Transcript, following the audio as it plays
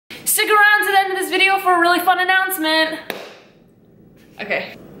Stick around to the end of this video for a really fun announcement.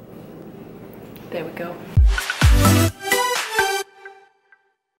 Okay. There we go.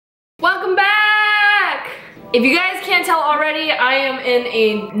 Welcome back! If you guys can't tell already, I am in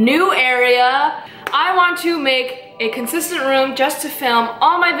a new area. I want to make a consistent room just to film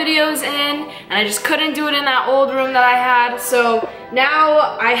all my videos in, and I just couldn't do it in that old room that I had. So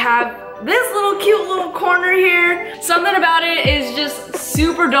now I have this little cute little corner here. Something about it is just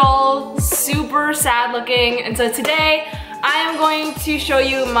super dull, super sad looking. And so today I am going to show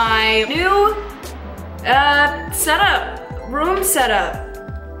you my new room setup.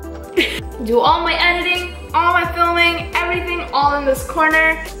 Do all my editing, all my filming, everything all in this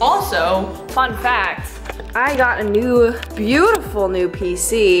corner. Also, fun fact, I got a beautiful new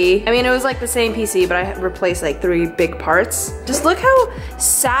PC. I mean, it was like the same PC, but I replaced like 3 big parts. Just look how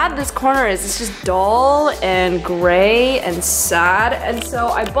sad this corner is. It's just dull and gray and sad. And so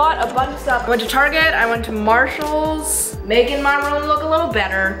I bought a bunch of stuff. I went to Target, I went to Marshall's, making my room look a little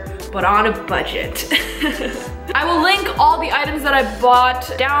better, but on a budget. I will link all the items that I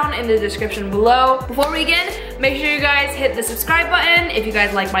bought down in the description below. Before we begin, make sure you guys hit the subscribe button if you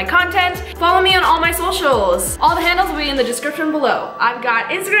guys like my content. Follow me on all my socials. All the handles will be in the description below. I've got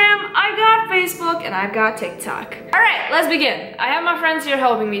Instagram, I've got Facebook, and I've got TikTok. All right, let's begin. I have my friends here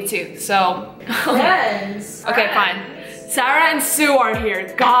helping me too, so. Friends? Okay, fine. Sarah and Sue are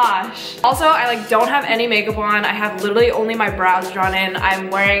here, gosh. Also, I like don't have any makeup on. I have literally only my brows drawn in. I'm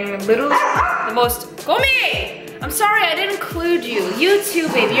wearing literally the most, Gomi! I'm sorry, I didn't include you. You too,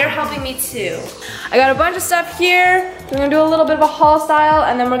 baby, you're helping me too. I got a bunch of stuff here. We're gonna do a little bit of a haul style,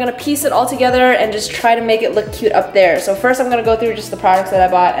 and then we're gonna piece it all together and just try to make it look cute up there. So first I'm gonna go through just the products that I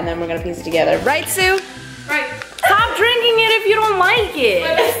bought, and then we're gonna piece it together. Right, Sue? Right. Stop drinking it if you don't like it.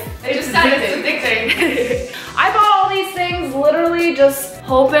 I just said it's addicting. I bought all these things literally just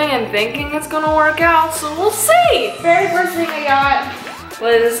hoping and thinking it's gonna work out, so we'll see. Very first thing I got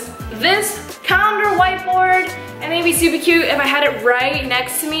was this calendar whiteboard, and it'd be super cute if I had it right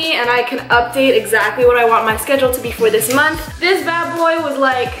next to me and I can update exactly what I want my schedule to be for this month. This bad boy was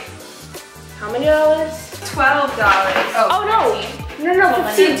like, how many dollars? $12. Oh no.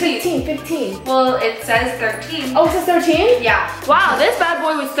 No, 15. Well, it says 13. Oh, it says 13? Yeah. Wow, this bad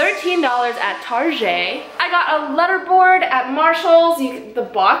boy was $13 at Target. I got a letterboard at Marshall's. The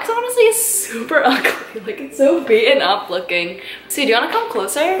box honestly is super ugly. Like, it's so beaten up looking. See, do you want to come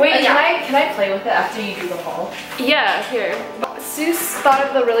closer? Wait, can I play with it after you do the haul? Yeah, here. Sue thought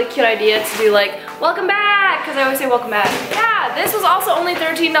of the really cute idea to do like, welcome back, because I always say welcome back. Yeah, this was also only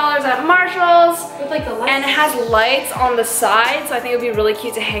 $13 at Marshall's. With like the lights. And it has lights on the side, so I think it would be really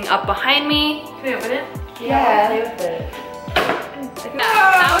cute to hang up behind me. Can we open it? Yeah. Play with it.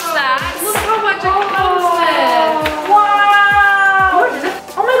 That was that. Look how much it comes with. Wow!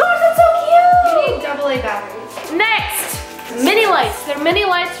 Oh my gosh, that's so cute! You need AA batteries. Next, mini lights. They're mini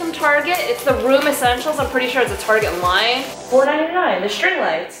lights from Target. It's the Room Essentials. I'm pretty sure it's a Target line. $4.99. The string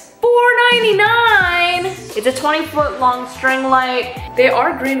lights. $4.99. It's a 20-foot long string light. They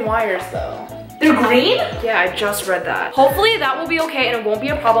are green wires though. They're green? Yeah, I just read that. Hopefully that will be okay and it won't be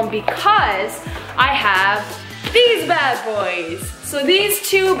a problem because I have these bad boys. So these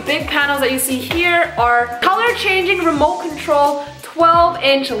 2 big panels that you see here are color changing remote control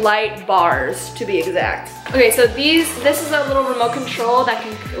 12-inch light bars to be exact. Okay, so this is a little remote control that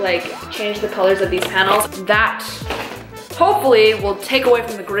can like change the colors of these panels. That hopefully will take away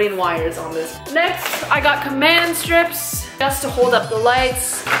from the green wires on this. Next, I got command strips just to hold up the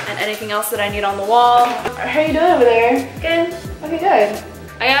lights and anything else that I need on the wall. How you doing over there? Good? Okay, good.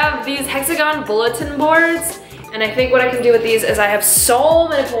 I have these Hexagon bulletin boards, and I think what I can do with these is I have so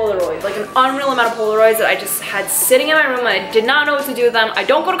many Polaroids, like an unreal amount of Polaroids that I just had sitting in my room and I did not know what to do with them. I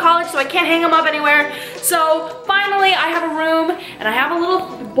don't go to college, so I can't hang them up anywhere. So finally, I have a room and I have a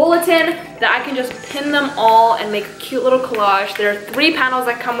little bulletin that I can just pin them all and make a cute little collage. There are 3 panels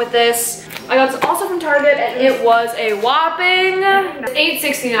that come with this. I got this also from Target and it was a whopping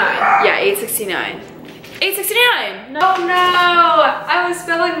 $8.69. Yeah, $8.69. $8.69. No, I was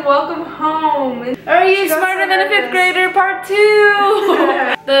spelling welcome home. Are you smarter than a 5th grader part 2?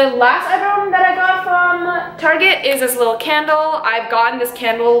 The last item that I got from Target is this little candle. I've gotten this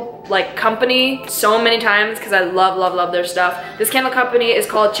candle like company so many times because I love their stuff. This candle company is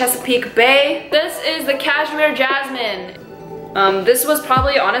called Chesapeake Bay. This is the Cashmere Jasmine. This was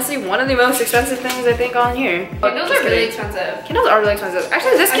probably honestly one of the most expensive things I think on here. Candles are really expensive. Candles are really expensive.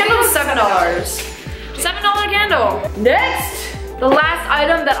 Actually, this candle is $7. $7 candle. Next, the last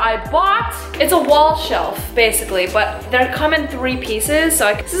item that I bought, it's a wall shelf basically, but they come in 3 pieces,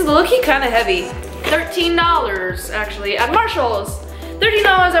 so this is low-key kind of heavy. $13 actually at Marshall's. $13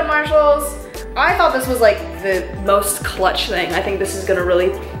 at Marshall's. I thought this was like the most clutch thing. I think this is gonna really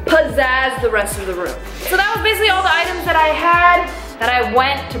pizzazz the rest of the room. So that was basically all the items that I had, that I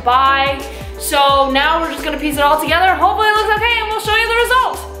went to buy. So now we're just gonna piece it all together. Hopefully it looks okay and we'll show you the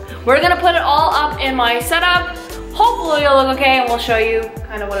result. We're gonna put it all up in my setup. Hopefully it'll look okay and we'll show you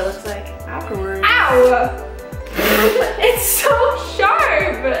kind of what it looks like afterwards. Ow! It's so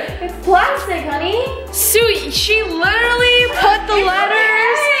sharp. It's plastic, honey. Sue, she literally put the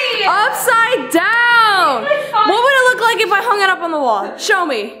letters upside down. What would it look like if I hung it up on the wall? Show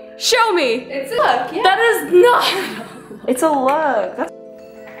me. Show me. It's a look, yeah. That is not. It's a look.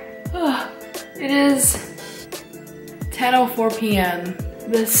 It is 10:04 p.m.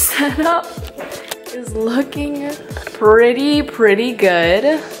 The setup is looking pretty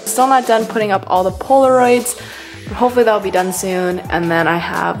good. Still not done putting up all the Polaroids. Hopefully that'll be done soon. And then I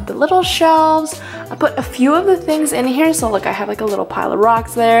have the little shelves. I put a few of the things in here. So look, I have like a little pile of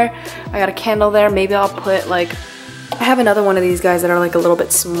rocks there. I got a candle there. Maybe I'll put like, I have another one of these guys that are like a little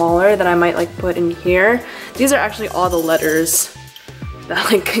bit smaller that I might like put in here. These are actually all the letters that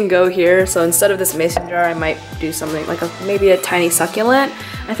like can go here. So instead of this mason jar, I might do something like maybe a tiny succulent.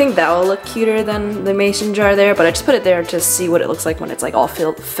 I think that will look cuter than the mason jar there, but I just put it there to see what it looks like when it's like all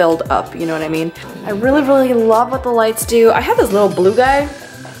filled up, you know what I mean? I really love what the lights do. I have this little blue guy.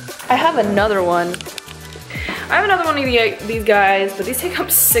 I have another one. I have another one of these guys, but these take up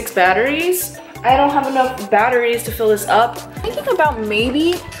 6 batteries. I don't have enough batteries to fill this up. I'm thinking about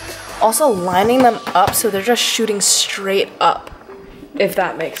maybe also lining them up so they're just shooting straight up, if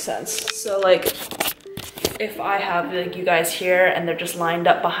that makes sense. So like, if I have like you guys here and they're just lined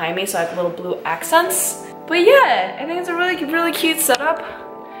up behind me so I have little blue accents. But yeah, I think it's a really cute setup.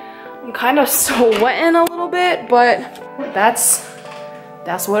 I'm kind of sweating a little bit, but that's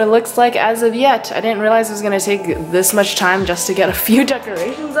what it looks like as of yet. I didn't realize it was gonna take this much time just to get a few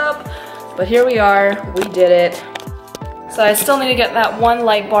decorations up, but here we are, we did it. So I still need to get that one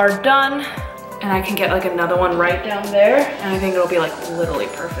light bar done, and I can get like another one right down there, and I think it'll be like literally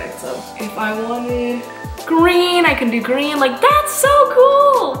perfect. So if I wanted green, I can do green. Like, that's so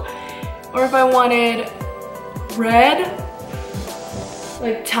cool. Or if I wanted red,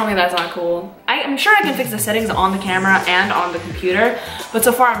 like, tell me that's not cool. I'm sure I can fix the settings on the camera and on the computer, but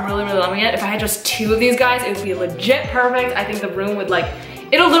so far I'm really loving it. If I had just 2 of these guys, it would be legit perfect. I think the room would like,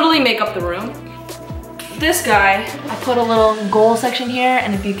 it'll literally make up the room. This guy, I put a little goal section here,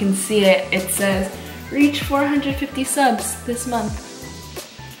 and if you can see it, it says reach 450 subs this month.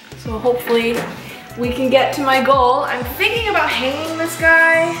 So hopefully we can get to my goal. I'm thinking about hanging this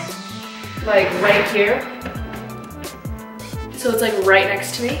guy like right here. So it's like right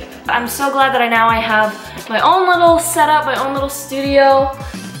next to me. I'm so glad that I have my own little setup, my own little studio.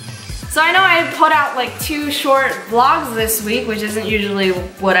 So I know I put out like 2 short vlogs this week, which isn't usually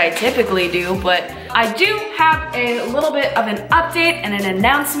what I typically do, but I do have a little bit of an update and an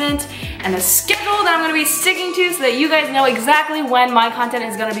announcement and a schedule that I'm gonna be sticking to so that you guys know exactly when my content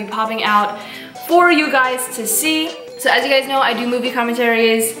is gonna be popping out for you guys to see. So as you guys know, I do movie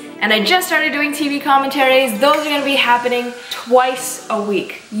commentaries, and I just started doing TV commentaries. Those are gonna be happening twice a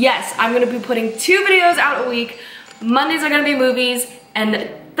week. Yes, I'm gonna be putting 2 videos out a week. Mondays are gonna be movies, and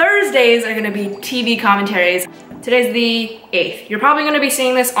Thursdays are gonna be TV commentaries. Today's the 8th. You're probably gonna be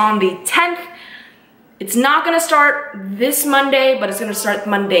seeing this on the 10th. It's not gonna start this Monday, but it's gonna start the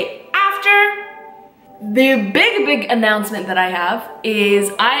Monday after. The big announcement that I have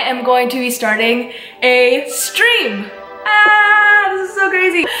is I am going to be starting a stream. This is so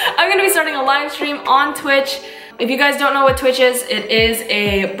crazy. I'm gonna be starting a live stream on Twitch. If you guys don't know what Twitch is, it is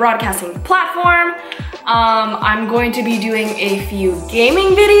a broadcasting platform. I'm going to be doing a few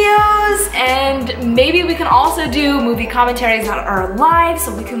gaming videos, and maybe we can also do movie commentaries that are live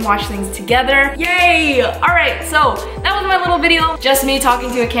so we can watch things together. Yay! Alright, so that was my little video. Just me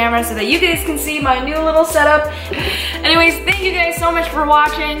talking to a camera so that you guys can see my new little setup. Anyways, thank you guys so much for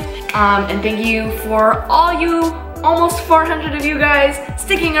watching, and thank you for all you almost 400 of you guys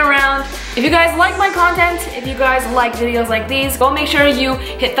sticking around. If you guys like my content, if you guys like videos like these, go make sure you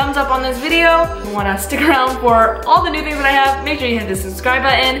hit thumbs up on this video. If you wanna stick around for all the new things that I have, make sure you hit the subscribe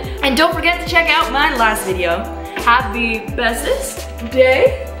button. And don't forget to check out my last video. Have the bestest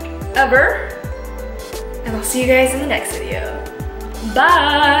day ever. And I'll see you guys in the next video.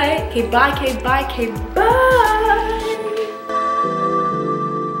 Bye. Okay, bye, okay, bye, okay, bye.